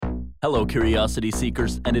Hello, curiosity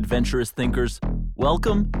seekers and adventurous thinkers.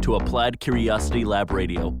 Welcome to Applied Curiosity Lab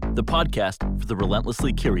Radio, the podcast for the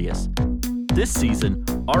relentlessly curious. This season,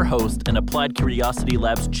 our host and Applied Curiosity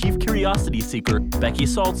Lab's chief curiosity seeker, Becky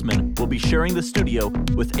Saltzman, will be sharing the studio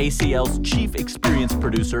with ACL's chief experience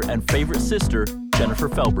producer and favorite sister, Jennifer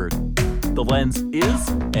Felberg. The lens is,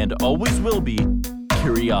 and always will be,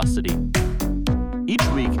 curiosity. Each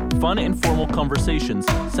week, fun, informal conversations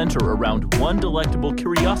center around one delectable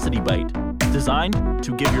curiosity bite, designed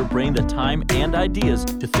to give your brain the time and ideas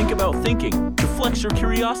to think about thinking, to flex your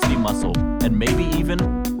curiosity muscle, and maybe even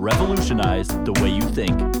revolutionize the way you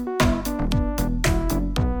think.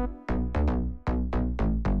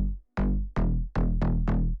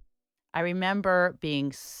 I remember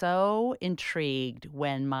being so intrigued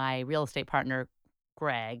when my real estate partner,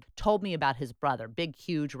 Greg, told me about his brother, big,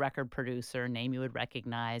 huge record producer, name you would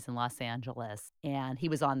recognize in Los Angeles. And he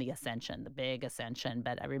was on the ascension, the big ascension.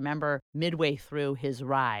 But I remember midway through his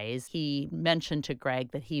rise, he mentioned to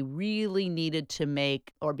Greg that he really needed to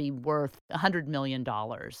make or be worth $100 million.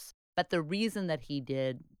 But the reason that he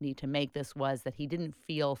did need to make this was that he didn't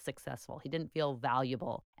feel successful. He didn't feel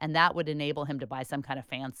valuable. And that would enable him to buy some kind of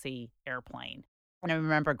fancy airplane. And I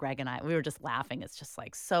remember Greg and we were just laughing. It's just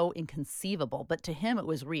like so inconceivable. But to him, it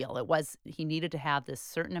was real. He needed to have this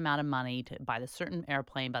certain amount of money to buy the certain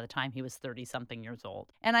airplane by the time he was 30-something years old.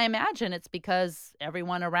 And I imagine it's because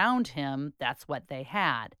everyone around him, that's what they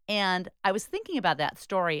had. And I was thinking about that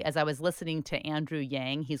story as I was listening to Andrew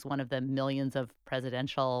Yang. He's one of the millions of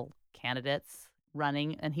presidential candidates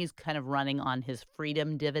running, and he's kind of running on his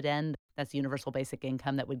freedom dividend. That's universal basic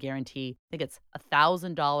income that would guarantee, I think it's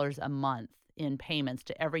 $1,000 a month in payments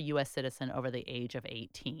to every U.S. citizen over the age of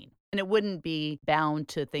 18. And it wouldn't be bound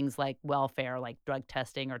to things like welfare, like drug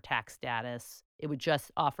testing or tax status. It would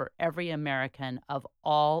just offer every American of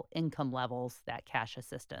all income levels that cash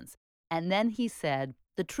assistance. And then he said,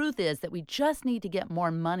 the truth is that we just need to get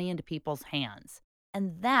more money into people's hands.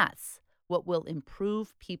 And that's what will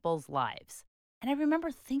improve people's lives. And I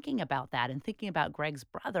remember thinking about that and thinking about Greg's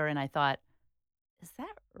brother, and I thought, is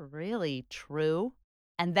that really true?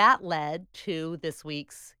 And that led to this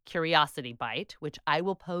week's Curiosity Bite, which I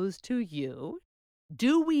will pose to you.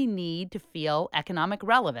 Do we need to feel economic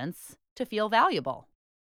relevance to feel valuable?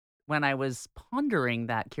 When I was pondering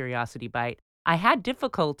that Curiosity Bite, I had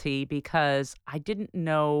difficulty because I didn't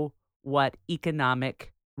know what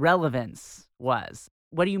economic relevance was.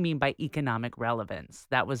 What do you mean by economic relevance?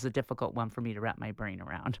 That was a difficult one for me to wrap my brain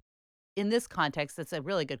around. In this context, it's a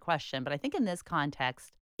really good question, but I think in this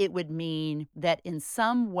context, it would mean that in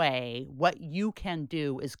some way, what you can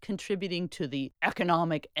do is contributing to the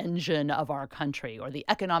economic engine of our country or the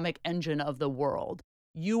economic engine of the world.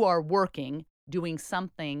 You are working, doing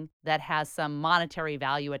something that has some monetary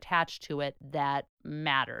value attached to it that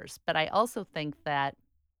matters. But I also think that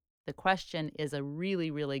the question is a really,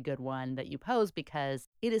 really good one that you pose because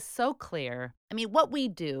it is so clear. I mean, what we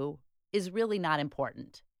do is really not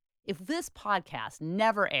important. If this podcast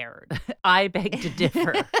never aired, I beg to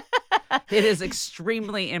differ. It is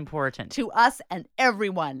extremely important to us and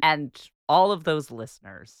everyone. And all of those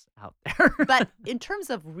listeners out there. But in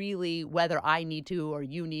terms of really whether I need to or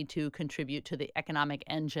you need to contribute to the economic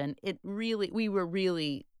engine, we were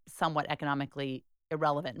really somewhat economically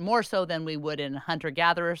irrelevant, more so than we would in a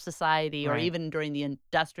hunter-gatherer society or even during the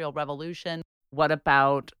Industrial Revolution. What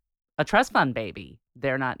about a trust fund baby?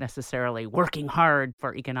 They're not necessarily working hard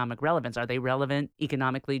for economic relevance. Are they relevant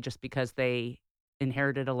economically just because they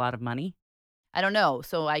inherited a lot of money? I don't know.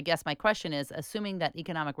 So I guess my question is, assuming that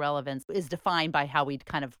economic relevance is defined by how we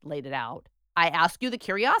kind of laid it out, I ask you the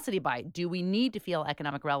curiosity bite. Do we need to feel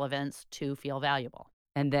economic relevance to feel valuable?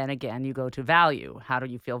 And then again, you go to value. How do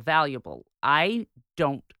you feel valuable? I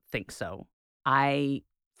don't think so. I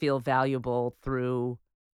feel valuable through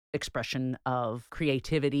expression of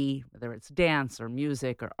creativity, whether it's dance or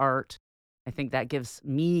music or art. I think that gives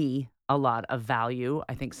me a lot of value.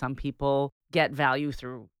 I think some people get value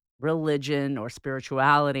through religion or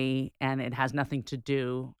spirituality, and it has nothing to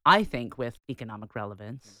do, I think, with economic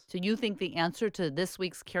relevance. So you think the answer to this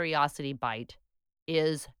week's Curiosity Bite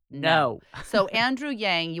is no. So Andrew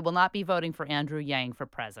Yang, you will not be voting for Andrew Yang for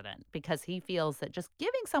president because he feels that just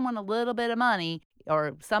giving someone a little bit of money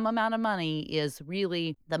or some amount of money is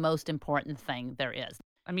really the most important thing there is.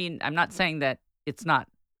 I mean, I'm not saying that it's not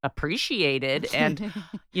appreciated. And,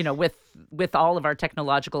 with all of our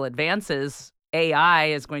technological advances, AI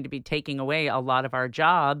is going to be taking away a lot of our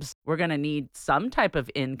jobs. We're going to need some type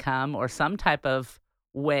of income or some type of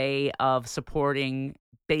way of supporting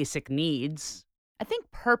basic needs. I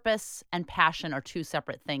think purpose and passion are two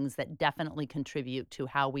separate things that definitely contribute to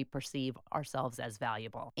how we perceive ourselves as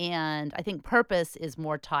valuable. And I think purpose is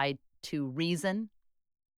more tied to reason.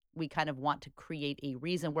 We kind of want to create a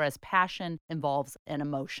reason, whereas passion involves an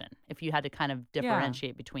emotion, if you had to kind of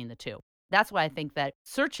differentiate between the two. That's why I think that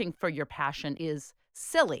searching for your passion is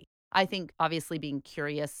silly. I think obviously being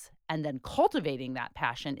curious and then cultivating that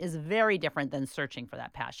passion is very different than searching for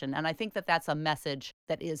that passion. And I think that that's a message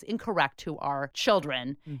that is incorrect to our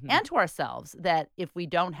children and to ourselves, that if we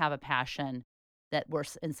don't have a passion, that we're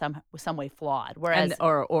in some way flawed. Whereas,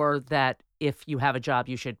 or that if you have a job,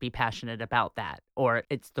 you should be passionate about that, or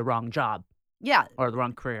it's the wrong job. Yeah. Or the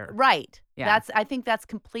wrong career. Right. Yeah. I think that's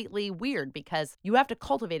completely weird, because you have to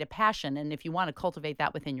cultivate a passion. And if you want to cultivate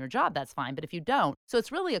that within your job, that's fine. But if you don't, so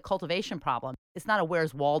it's really a cultivation problem. It's not a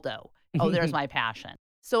where's Waldo? Oh, there's my passion.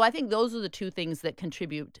 So I think those are the two things that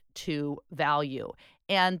contribute to value.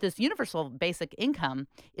 And this universal basic income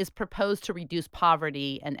is proposed to reduce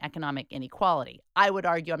poverty and economic inequality. I would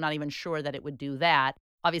argue, I'm not even sure that it would do that.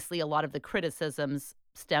 Obviously, a lot of the criticisms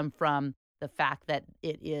stem from the fact that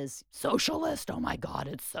it is socialist. Oh my God,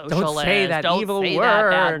 it's socialist. Don't say that evil say word. That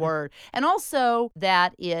bad word. And also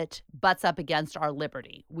that it butts up against our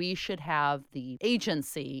liberty. We should have the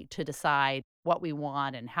agency to decide what we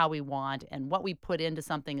want and how we want, and what we put into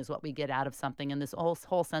something is what we get out of something, and this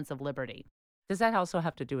whole sense of liberty. Does that also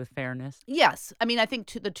have to do with fairness? Yes. I mean, I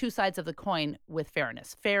think the two sides of the coin with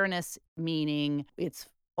fairness. Fairness meaning it's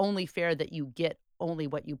only fair that you get only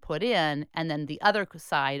what you put in. And then the other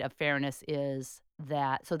side of fairness is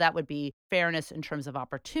that, so that would be fairness in terms of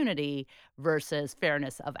opportunity versus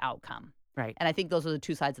fairness of outcome. Right. And I think those are the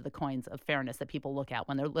two sides of the coins of fairness that people look at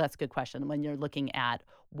that's a good question, when you're looking at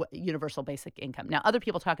universal basic income. Now, other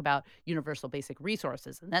people talk about universal basic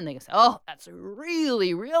resources, and then they say, oh, that's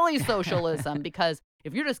really, really socialism, because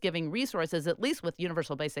if you're just giving resources, at least with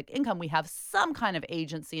universal basic income, we have some kind of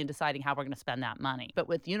agency in deciding how we're going to spend that money. But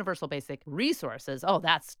with universal basic resources, oh,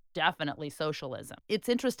 that's definitely socialism. It's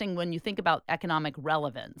interesting when you think about economic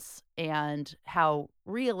relevance and how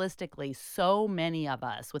realistically so many of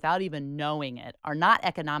us, without even knowing it, are not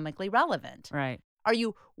economically relevant. Right. Are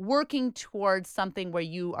you working towards something where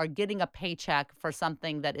you are getting a paycheck for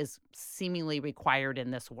something that is seemingly required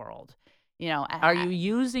in this world? You know, are you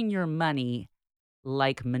using your money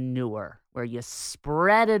like manure, where you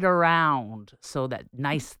spread it around so that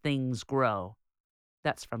nice things grow?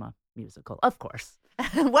 That's from a musical, of course.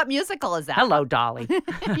 What musical is that? Hello, Dolly.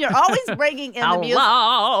 You're always bringing in the music.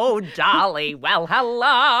 Hello, Dolly. Well,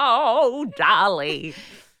 hello, Dolly.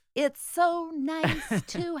 It's so nice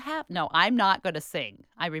to have. No, I'm not going to sing.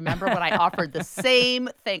 I remember when I offered the same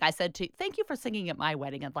thing. I said thank you for singing at my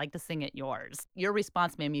wedding. I'd like to sing at yours. Your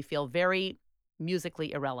response made me feel very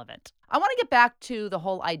musically irrelevant. I want to get back to the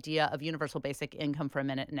whole idea of universal basic income for a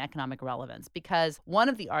minute and economic relevance, because one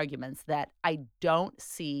of the arguments that I don't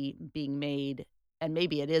see being made, and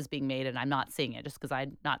maybe it is being made and I'm not seeing it, just because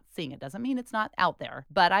I'm not seeing it doesn't mean it's not out there,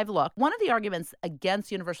 but I've looked. One of the arguments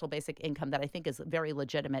against universal basic income that I think is very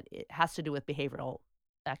legitimate, it has to do with behavioral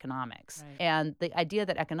economics. Right. And the idea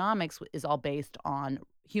that economics is all based on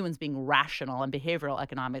humans being rational, and behavioral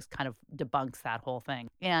economics kind of debunks that whole thing.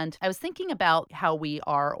 And I was thinking about how we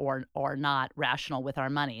are or not rational with our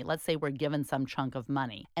money. Let's say we're given some chunk of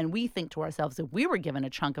money, and we think to ourselves, if we were given a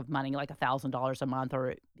chunk of money, like $1,000 a month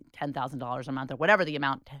or $10,000 a month or whatever the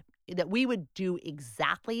amount, that we would do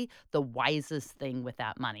exactly the wisest thing with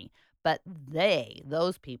that money. But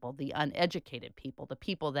those people, the uneducated people, the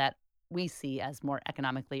people that we see as more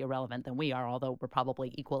economically irrelevant than we are, although we're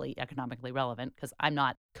probably equally economically relevant, because I'm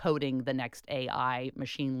not coding the next AI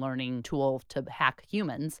machine learning tool to hack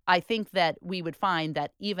humans. I think that we would find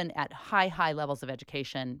that even at high levels of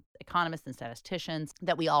education, economists and statisticians,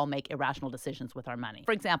 that we all make irrational decisions with our money.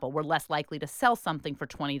 For example, we're less likely to sell something for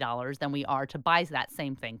 $20 than we are to buy that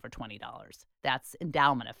same thing for $20. That's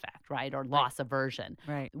endowment effect, right? Or loss aversion.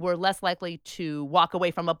 Right. We're less likely to walk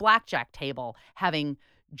away from a blackjack table having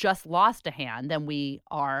just lost a hand than we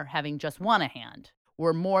are having just won a hand.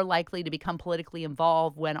 We're more likely to become politically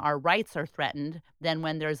involved when our rights are threatened than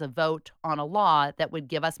when there's a vote on a law that would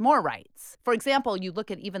give us more rights. For example, you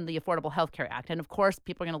look at even the Affordable Health Care Act, and of course,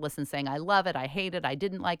 people are going to listen saying, I love it, I hate it, I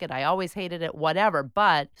didn't like it, I always hated it, whatever.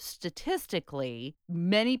 But statistically,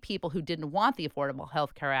 many people who didn't want the Affordable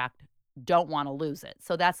Health Care Act don't want to lose it.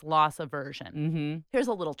 So that's loss aversion. Mm-hmm. Here's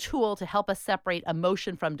a little tool to help us separate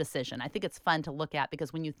emotion from decision. I think it's fun to look at,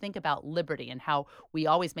 because when you think about liberty and how we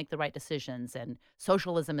always make the right decisions, and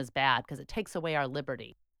socialism is bad because it takes away our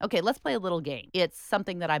liberty. Okay, let's play a little game. It's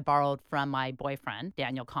something that I borrowed from my boyfriend,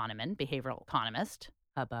 Daniel Kahneman, behavioral economist.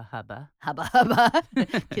 Hubba hubba. Hubba hubba.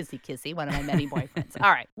 Kissy kissy, one of my many boyfriends.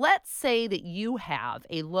 All right. Let's say that you have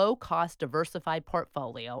a low-cost diversified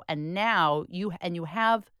portfolio, and now you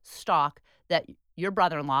have stock that your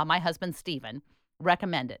brother-in-law, my husband Stephen,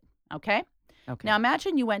 recommended. Okay? Okay. Now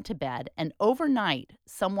imagine you went to bed and overnight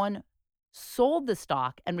someone sold the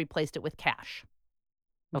stock and replaced it with cash.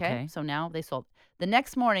 Okay. So now they sold. The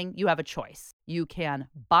next morning you have a choice. You can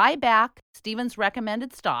buy back Stephen's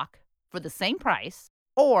recommended stock for the same price,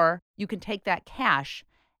 or you can take that cash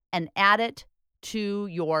and add it to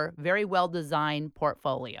your very well-designed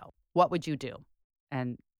portfolio. What would you do?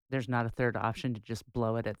 And there's not a third option to just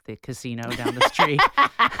blow it at the casino down the street.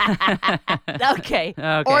 Okay.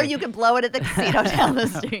 Or you can blow it at the casino down the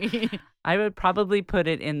street. I would probably put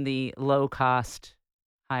it in the low-cost,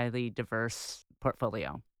 highly diverse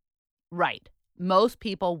portfolio. Right. Most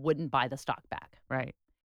people wouldn't buy the stock back. Right.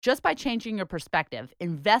 Just by changing your perspective,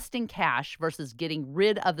 investing cash versus getting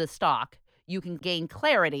rid of the stock, you can gain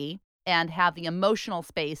clarity and have the emotional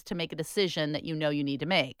space to make a decision that you know you need to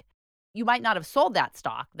make. You might not have sold that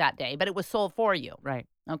stock that day, but it was sold for you. Right.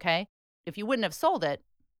 Okay? If you wouldn't have sold it,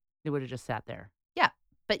 it would have just sat there. Yeah,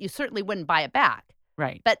 but you certainly wouldn't buy it back.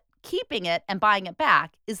 Right. But keeping it and buying it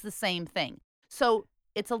back is the same thing. So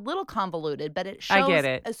it's a little convoluted, but it shows. I get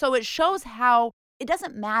it. So it shows how it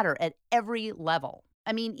doesn't matter at every level.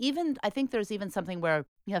 I mean, I think there's even something where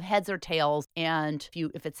you have heads or tails, and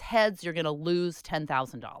if it's heads, you're going to lose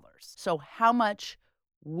 $10,000. So how much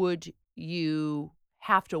would you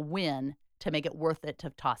have to win to make it worth it to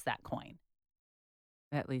toss that coin?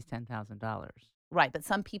 At least $10,000. Right, but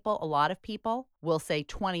a lot of people will say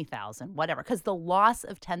 $20,000, whatever, because the loss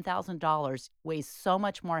of $10,000 weighs so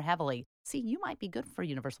much more heavily. See, you might be good for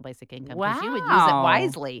universal basic income because you would use it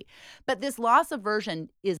wisely. But this loss aversion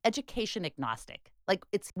is education agnostic. Like,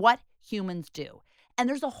 it's what humans do. And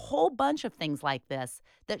there's a whole bunch of things like this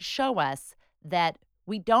that show us that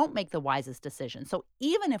we don't make the wisest decision. So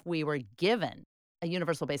even if we were given a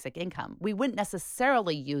universal basic income, we wouldn't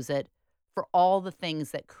necessarily use it for all the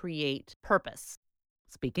things that create purpose.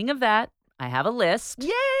 Speaking of that, I have a list.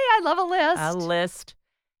 Yay, I love a list. A list.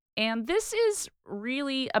 And this is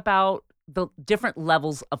really about the different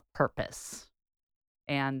levels of purpose.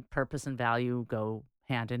 And purpose and value go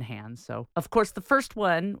hand in hand. So, of course, the first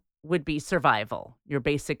one would be survival, your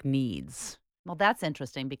basic needs. Well, that's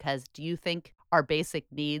interesting because do you think our basic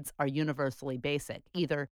needs are universally basic,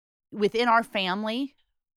 either within our family,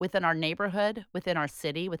 within our neighborhood, within our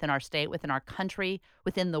city, within our state, within our country,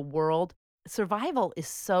 within the world? Survival is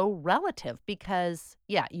so relative because,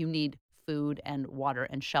 yeah, you need food and water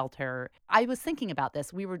and shelter. I was thinking about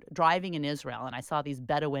this. We were driving in Israel and I saw these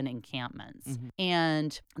Bedouin encampments. Mm-hmm.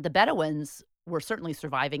 And the Bedouins were certainly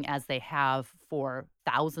surviving as they have for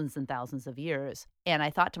thousands and thousands of years. And I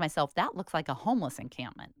thought to myself, that looks like a homeless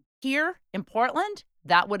encampment. Here in Portland,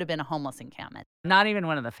 that would have been a homeless encampment. Not even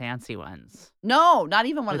one of the fancy ones. No, not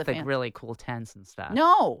even one of the fancy. With really cool tents and stuff.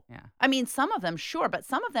 No. Yeah. I mean, some of them, sure, but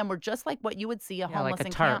some of them were just like what you would see a homeless like a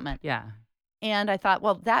encampment. Tarp. Yeah. And I thought,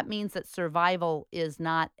 well, that means that survival is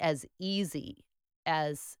not as easy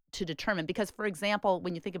as to determine. Because, for example,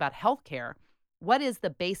 when you think about healthcare, what is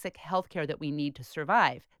the basic healthcare that we need to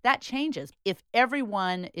survive? That changes. If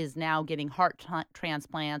everyone is now getting heart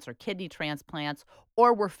transplants or kidney transplants,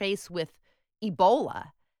 or we're faced with Ebola,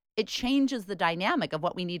 it changes the dynamic of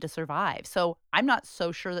what we need to survive. So I'm not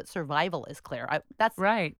so sure that survival is clear. That's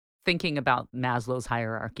right. Thinking about Maslow's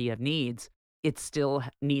hierarchy of needs, it still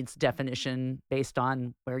needs definition based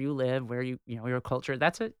on where you live, where your culture.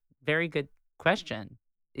 That's a very good question.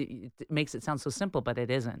 It makes it sound so simple, but it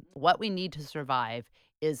isn't. What we need to survive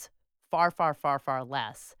is far, far, far, far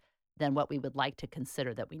less than what we would like to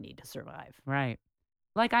consider that we need to survive. Right.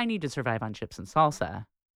 Like I need to survive on chips and salsa,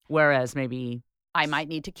 whereas maybe I might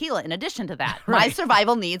need tequila in addition to that. Right. My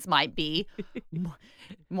survival needs might be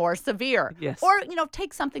more severe. Yes. Or,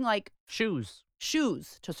 take something like shoes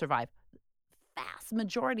to survive. Vast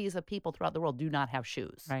majorities of people throughout the world do not have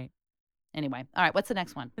shoes. Right. Anyway. All right. What's the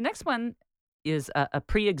next one? The next one is a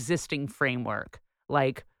pre-existing framework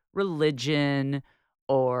like religion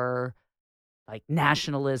or like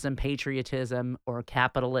nationalism, patriotism, or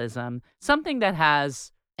capitalism. Something that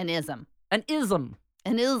has an ism. An ism.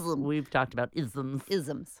 An ism. We've talked about isms.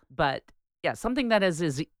 Isms. But yeah, something that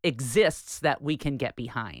exists that we can get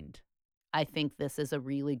behind. I think this is a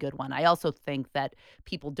really good one. I also think that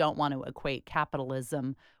people don't want to equate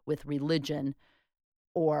capitalism with religion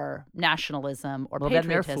or nationalism or patriotism.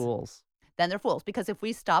 Then they're fools. Then they're fools. Because if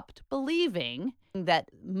we stopped believing that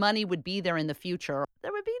money would be there in the future,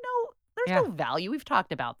 there would be no value. We've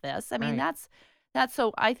talked about this. I mean, right. that's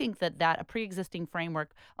so I think that a pre-existing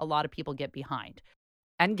framework, a lot of people get behind.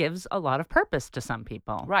 And gives a lot of purpose to some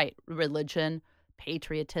people. Right. Religion,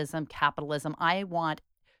 patriotism, capitalism. I want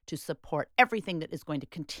to support everything that is going to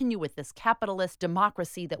continue with this capitalist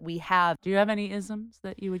democracy that we have. Do you have any isms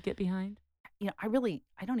that you would get behind?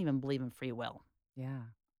 I don't even believe in free will. Yeah.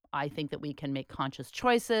 I think that we can make conscious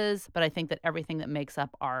choices, but I think that everything that makes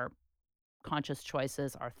up our conscious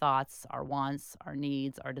choices, our thoughts, our wants, our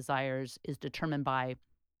needs, our desires, is determined by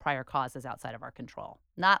prior causes outside of our control.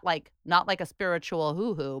 Not like a spiritual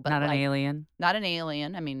hoo-hoo, but Not an like, alien? not an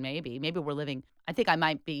alien. I mean, maybe we're living, I think I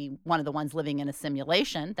might be one of the ones living in a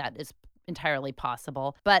simulation. That is entirely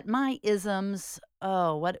possible. But my isms,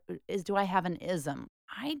 do I have an ism?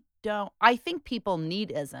 I don't. I think people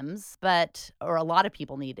need isms, or a lot of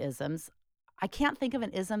people need isms. I can't think of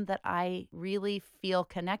an ism that I really feel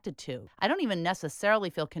connected to. I don't even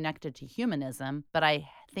necessarily feel connected to humanism, but I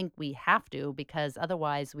think we have to, because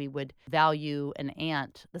otherwise we would value an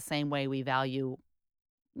ant the same way we value,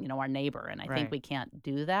 our neighbor. And I think we can't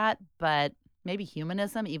do that. But maybe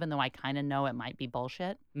humanism, even though I kind of know it might be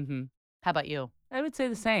bullshit. Mm-hmm. How about you? I would say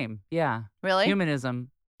the same. Yeah. Really?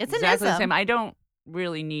 Humanism. It's exactly an the ism. same. I don't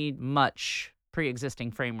really need much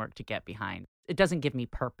pre-existing framework to get behind. It doesn't give me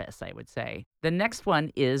purpose, I would say. The next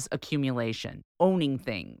one is accumulation, owning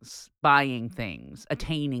things, buying things,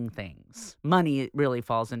 attaining things. Money really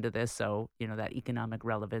falls into this, so, that economic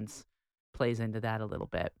relevance plays into that a little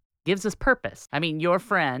bit. Gives us purpose. I mean, your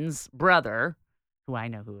friend's brother, who I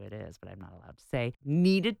know who it is, but I'm not allowed to say,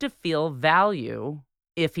 needed to feel value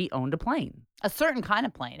if he owned a plane. A certain kind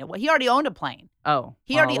of plane. He already owned a plane. Oh,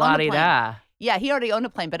 He already owned a plane. la-di-da. Yeah, he already owned a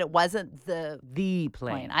plane, but it wasn't the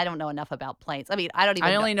plane. I don't know enough about planes. I mean,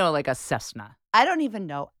 I only know like a Cessna. I don't even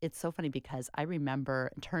know. It's so funny because I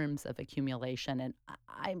remember in terms of accumulation, and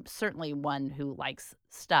I'm certainly one who likes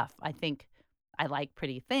stuff. I think I like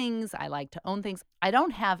pretty things. I like to own things. I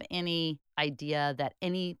don't have any idea that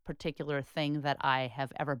any particular thing that I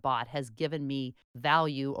have ever bought has given me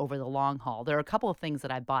value over the long haul. There are a couple of things that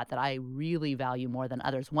I bought that I really value more than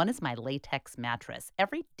others. One is my latex mattress.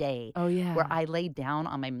 Every day where I lay down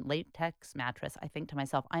on my latex mattress, I think to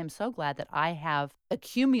myself, I am so glad that I have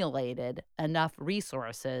accumulated enough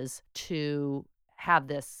resources to have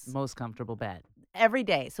this most comfortable bed. Every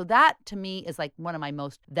day. So that to me is like one of my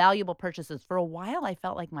most valuable purchases. For a while, I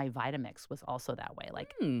felt like my Vitamix was also that way.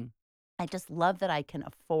 Like, I just love that I can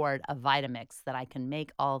afford a Vitamix, that I can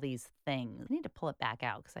make all these things. I need to pull it back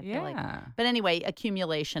out because I feel like. But anyway,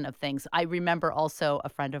 accumulation of things. I remember also a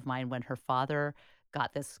friend of mine when her father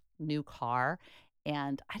got this new car.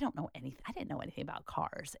 And I didn't know anything about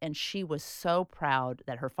cars. And she was so proud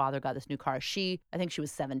that her father got this new car. I think she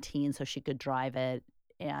was 17, so she could drive it.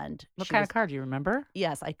 And what kind of car do you remember?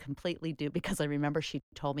 Yes, I completely do, because I remember she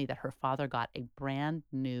told me that her father got a brand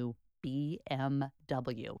new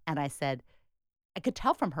BMW. And I said, I could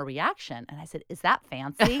tell from her reaction. And I said, is that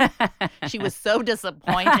fancy? She was so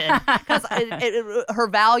disappointed because her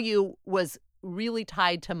value was really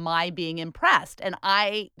tied to my being impressed. And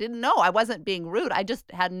I didn't know. I wasn't being rude. I just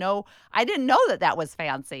I didn't know that was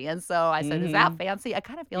fancy. And so I said, is that fancy? I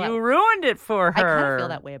kind of feel you ruined it for her. I kind of feel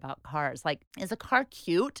that way about cars. Like, is a car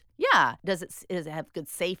cute? Yeah. Does it have good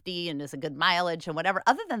safety and is it good mileage and whatever?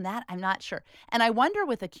 Other than that, I'm not sure. And I wonder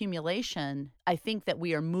with accumulation, I think that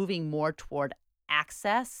we are moving more toward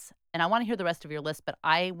access. And I want to hear the rest of your list, but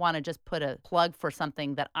I want to just put a plug for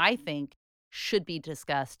something that I think should be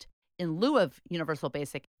discussed in lieu of universal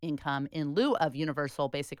basic income, in lieu of universal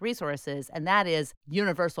basic resources, and that is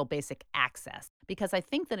universal basic access. Because I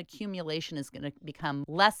think that accumulation is going to become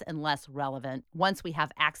less and less relevant once we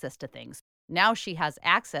have access to things. Now she has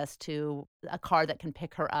access to a car that can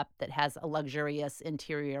pick her up, that has a luxurious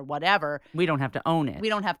interior, whatever. We don't have to own it. We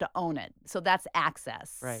don't have to own it. So that's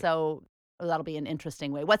access. Right. So that'll be an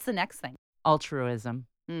interesting way. What's the next thing? Altruism.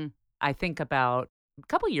 I think about a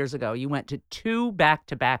couple of years ago, you went to 2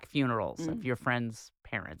 back-to-back funerals of your friend's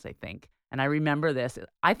parents, I think. And I remember this.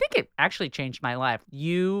 I think it actually changed my life.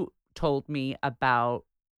 You told me about,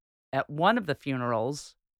 at one of the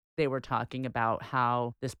funerals, they were talking about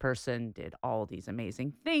how this person did all these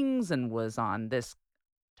amazing things and was on this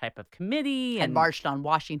type of committee. And marched on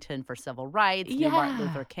Washington for civil rights. Yeah. Martin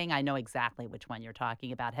Luther King. I know exactly which one you're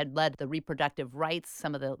talking about. Had led the reproductive rights,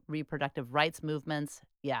 some of the reproductive rights movements.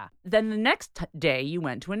 Yeah. Then the next day you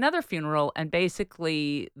went to another funeral and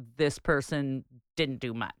basically this person didn't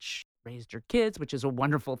do much. Raised her kids, which is a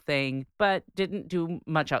wonderful thing, but didn't do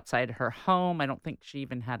much outside her home. I don't think she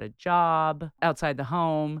even had a job outside the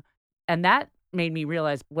home. And that made me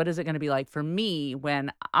realize, what is it going to be like for me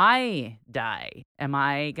when I die? Am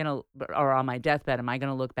I going to, or on my deathbed, am I going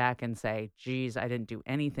to look back and say, geez, I didn't do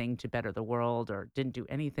anything to better the world or didn't do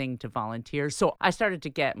anything to volunteer? So I started to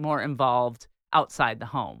get more involved outside the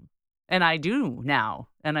home. And I do now.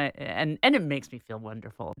 And it makes me feel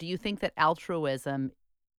wonderful. Do you think that altruism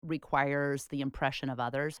requires the impression of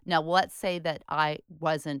others? Now, let's say that I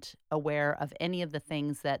wasn't aware of any of the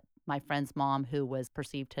things that my friend's mom, who was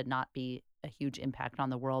perceived to not be a huge impact on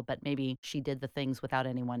the world, but maybe she did the things without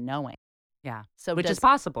anyone knowing. Yeah. So Which is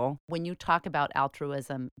possible. When you talk about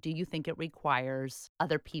altruism, do you think it requires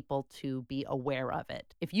other people to be aware of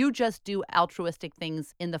it? If you just do altruistic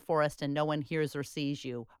things in the forest and no one hears or sees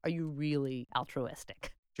you, are you really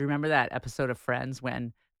altruistic? Do you remember that episode of Friends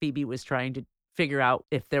when Phoebe was trying to figure out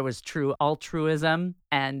if there was true altruism,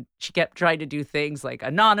 and she kept trying to do things like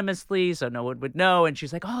anonymously so no one would know, and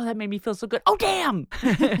she's like, oh, that made me feel so good. Oh, damn.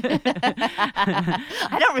 I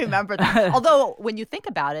don't remember that. Although when you think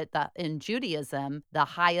about it, in Judaism, the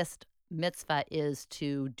highest mitzvah is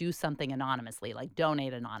to do something anonymously, like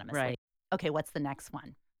donate anonymously. Right. Okay, what's the next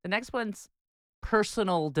one? The next one's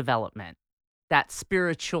personal development, that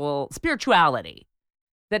spirituality.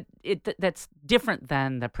 That's different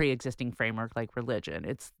than the pre-existing framework like religion.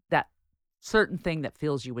 It's that certain thing that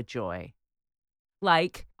fills you with joy.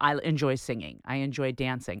 Like, I enjoy singing. I enjoy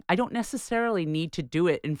dancing. I don't necessarily need to do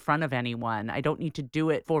it in front of anyone. I don't need to do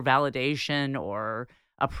it for validation or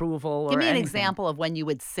approval. Give me an anything. example of when you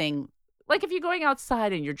would sing. Like if you're going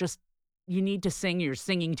outside and you need to sing, you're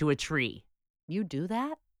singing to a tree. You do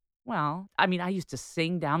that? Well, I mean, I used to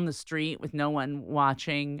sing down the street with no one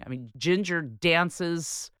watching. I mean, Ginger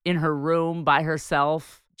dances in her room by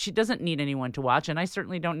herself. She doesn't need anyone to watch. And I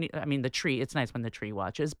certainly don't need, I mean, the tree, it's nice when the tree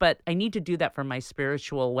watches, but I need to do that for my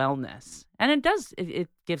spiritual wellness. And it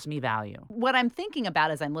gives me value. What I'm thinking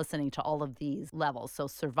about as I'm listening to all of these levels, so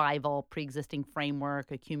survival, pre-existing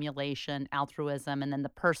framework, accumulation, altruism, and then the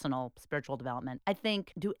personal spiritual development, I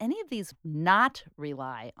think, do any of these not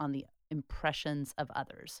rely on the impressions of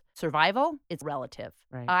others? Survival, it's relative.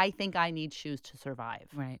 Right. I think I need shoes to survive.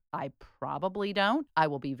 Right. I probably don't. I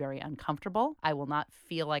will be very uncomfortable. I will not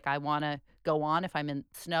feel like I want to go on if I'm in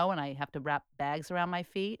snow and I have to wrap bags around my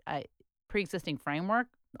feet. Pre-existing framework,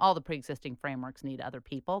 all the pre-existing frameworks need other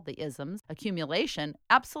people, the isms. Accumulation,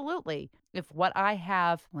 absolutely. If what I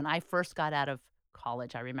have when I first got out of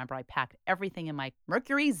college, I remember I packed everything in my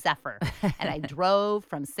Mercury Zephyr and I drove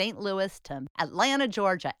from St. Louis to Atlanta,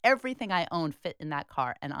 Georgia. Everything I owned fit in that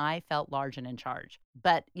car and I felt large and in charge.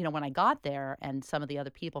 But, when I got there and some of the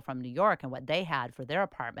other people from New York and what they had for their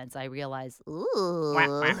apartments, I realized, ooh,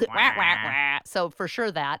 so for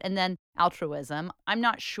sure that. And then altruism, I'm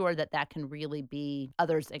not sure that can really be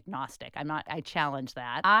others agnostic. I challenge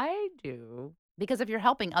that. I do. Because if you're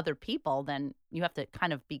helping other people, then you have to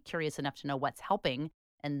kind of be curious enough to know what's helping.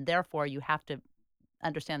 And therefore, you have to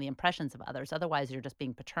understand the impressions of others. Otherwise, you're just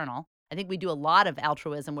being paternal. I think we do a lot of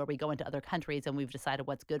altruism where we go into other countries and we've decided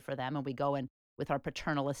what's good for them. And we go in with our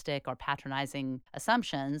paternalistic or patronizing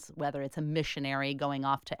assumptions, whether it's a missionary going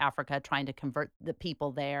off to Africa trying to convert the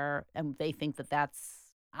people there. And they think that's,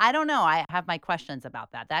 I don't know. I have my questions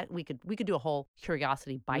about that. That we could do a whole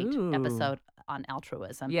curiosity bite episode on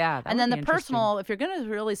altruism. Yeah. And then the personal, if you're going to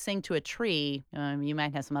really sing to a tree, you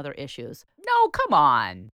might have some other issues. No, come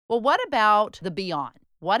on. Well, what about the beyond?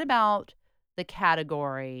 What about the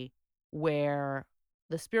category where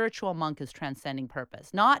the spiritual monk is transcending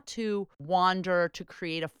purpose, not to wander to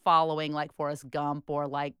create a following like Forrest Gump or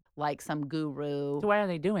like some guru. So why are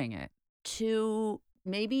they doing it? To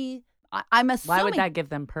maybe, I'm assuming. Why would that give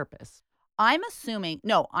them purpose? I'm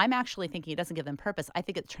actually thinking it doesn't give them purpose. I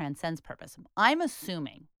think it transcends purpose. I'm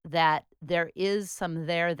assuming that there is some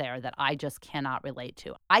there that I just cannot relate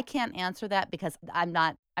to. I can't answer that because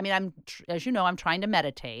as you know, I'm trying to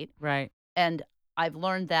meditate. Right. And I've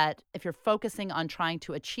learned that if you're focusing on trying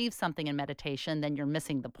to achieve something in meditation, then you're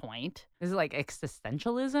missing the point. Is it like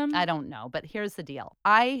existentialism? I don't know, but here's the deal.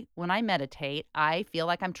 When I meditate, I feel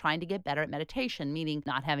like I'm trying to get better at meditation, meaning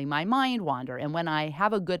not having my mind wander. And when I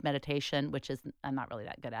have a good meditation, which is, I'm not really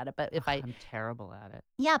that good at it, but I'm terrible at it.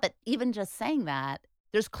 Yeah, but even just saying that,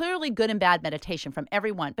 there's clearly good and bad meditation from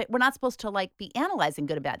everyone, but we're not supposed to be analyzing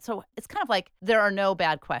good and bad. So it's kind of like there are no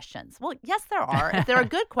bad questions. Well, yes, there are. If there are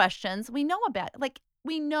good questions, we know about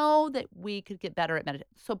we know that we could get better at meditation.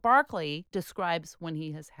 So Barclay describes when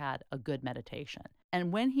he has had a good meditation.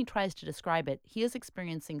 And when he tries to describe it, he is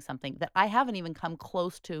experiencing something that I haven't even come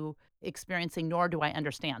close to experiencing, nor do I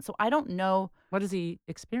understand. So I don't know. What does he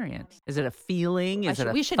experience? Is it a feeling? Is it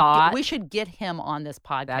a we thought? We should get him on this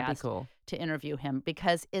podcast. That'd be cool. To interview him,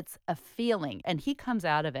 because it's a feeling, and he comes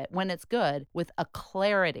out of it, when it's good, with a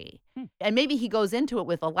clarity. And maybe he goes into it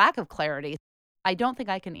with a lack of clarity. I don't think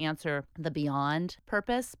I can answer the beyond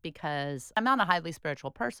purpose, because I'm not a highly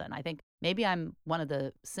spiritual person. I think maybe I'm one of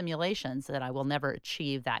the simulations that I will never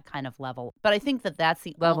achieve that kind of level. But I think that that's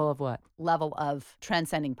the level of what? Level of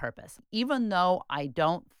transcending purpose. Even though I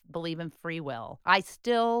don't believe in free will, I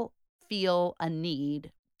still feel a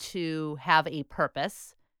need to have a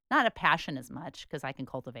purpose. Not a passion as much, because I can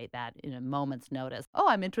cultivate that in a moment's notice. Oh,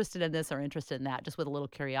 I'm interested in this or interested in that, just with a little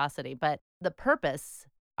curiosity. But the purpose,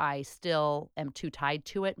 I still am too tied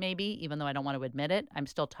to it, maybe, even though I don't want to admit it. I'm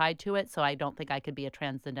still tied to it, so I don't think I could be a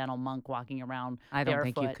transcendental monk walking around I don't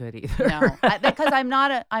barefoot. think you could either. No, because I'm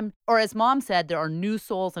not or as Mom said, there are new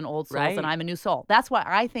souls and old souls, right. And I'm a new soul. That's why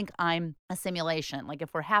I think I'm a simulation. Like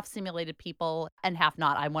if we're half simulated people and half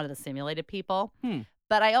not, I'm one of the simulated people.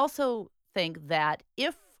 But I also think that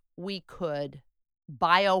if we could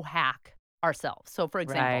biohack ourselves. So, for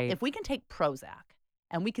example, if we can take Prozac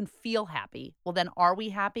and we can feel happy, well, then are we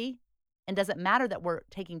happy? And does it matter that we're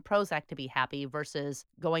taking Prozac to be happy versus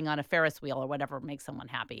going on a Ferris wheel or whatever makes someone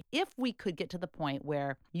happy? If we could get to the point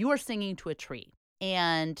where you are singing to a tree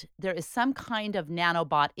and there is some kind of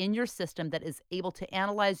nanobot in your system that is able to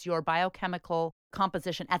analyze your biochemical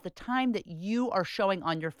composition at the time that you are showing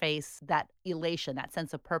on your face that elation, that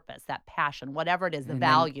sense of purpose, that passion, whatever it is, the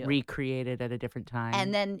value. Recreated at a different time.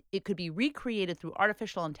 And then it could be recreated through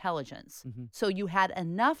artificial intelligence. So you had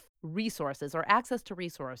enough resources or access to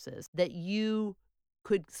resources that you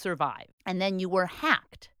could survive. And then you were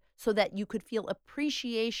hacked so that you could feel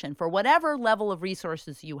appreciation for whatever level of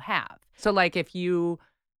resources you have. So like if you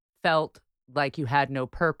felt like you had no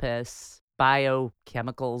purpose,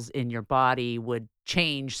 biochemicals in your body would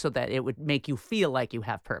change so that it would make you feel like you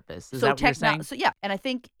have purpose. Is that what you're saying? So yeah, and I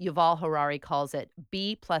think Yuval Harari calls it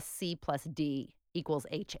B plus C plus D equals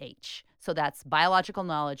HH. So that's biological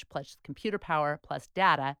knowledge plus computer power plus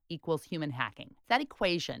data equals human hacking. That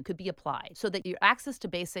equation could be applied so that your access to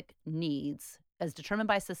basic needs as determined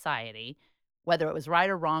by society, whether it was right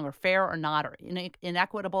or wrong or fair or not or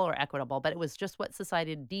inequitable or equitable, but it was just what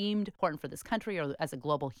society deemed important for this country or as a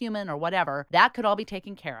global human or whatever, that could all be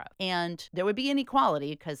taken care of. And there would be inequality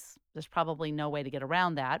because there's probably no way to get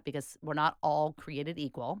around that because we're not all created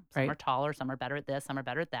equal. Some are taller, some are better at this, some are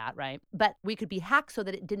better at that, right? But we could be hacked so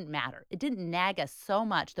that it didn't matter. It didn't nag us so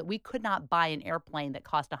much that we could not buy an airplane that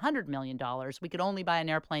cost $100 million. We could only buy an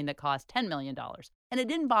airplane that cost $10 million. And it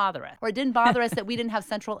didn't bother us. Or it didn't bother us that we didn't have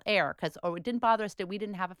central air, or it didn't bother us that we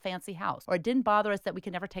didn't have a fancy house, or it didn't bother us that we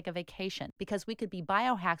could never take a vacation because we could be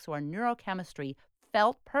biohacks so our neurochemistry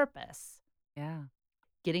felt purpose. Yeah.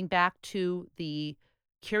 Getting back to the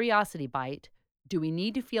curiosity bite, do we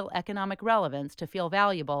need to feel economic relevance to feel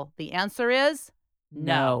valuable? The answer is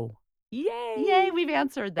no. Yay. Yay, we've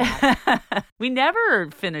answered that. We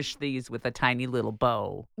never finish these with a tiny little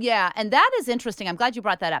bow. Yeah, and that is interesting. I'm glad you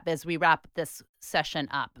brought that up as we wrap this session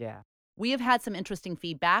up. Yeah. We have had some interesting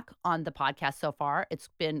feedback on the podcast so far. It's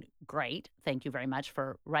been great. Thank you very much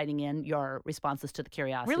for writing in your responses to the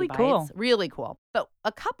curiosity bites. Cool. Really cool. But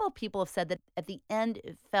a couple of people have said that at the end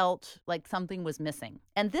it felt like something was missing.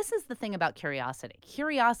 And this is the thing about curiosity.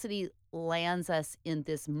 Curiosity lands us in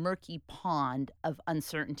this murky pond of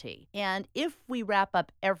uncertainty. And if we wrap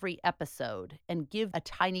up every episode and give a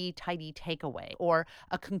tiny takeaway or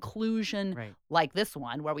a conclusion like this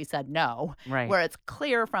one where we said no, where it's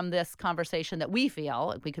clear from this conversation that we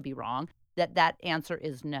feel, we could be wrong, that answer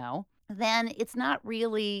is no, then it's not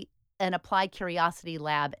really an applied curiosity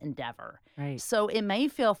lab endeavor. So it may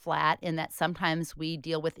feel flat in that sometimes we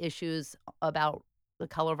deal with issues about the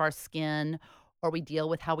color of our skin or we deal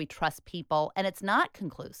with how we trust people, and it's not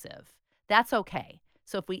conclusive. That's okay.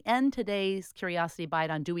 So if we end today's curiosity bite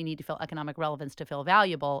on do we need to feel economic relevance to feel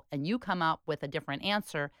valuable, and you come up with a different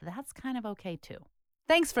answer, that's kind of okay too.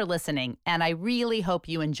 Thanks for listening, and I really hope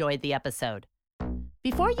you enjoyed the episode.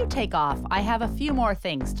 Before you take off, I have a few more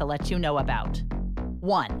things to let you know about.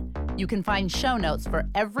 1. You can find show notes for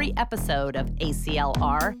every episode of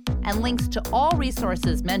ACLR and links to all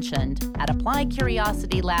resources mentioned at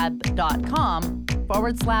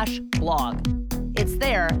appliedcuriositylab.com/blog. It's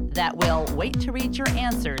there that we'll wait to read your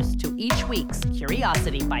answers to each week's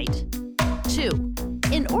Curiosity Bite. 2.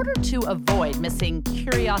 In order to avoid missing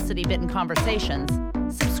curiosity-bitten conversations,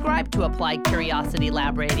 subscribe to Applied Curiosity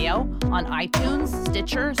Lab Radio on iTunes,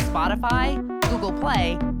 Stitcher, Spotify, Google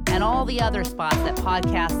Play, and all the other spots that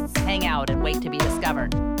podcasts hang out and wait to be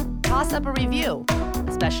discovered. Toss up a review,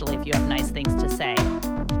 especially if you have nice things to say.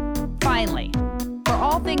 Finally, for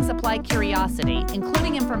all things Applied Curiosity,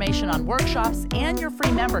 including information on workshops and your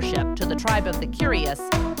free membership to the Tribe of the Curious,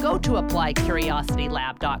 go to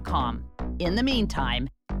appliedcuriositylab.com. In the meantime,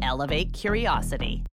 elevate curiosity.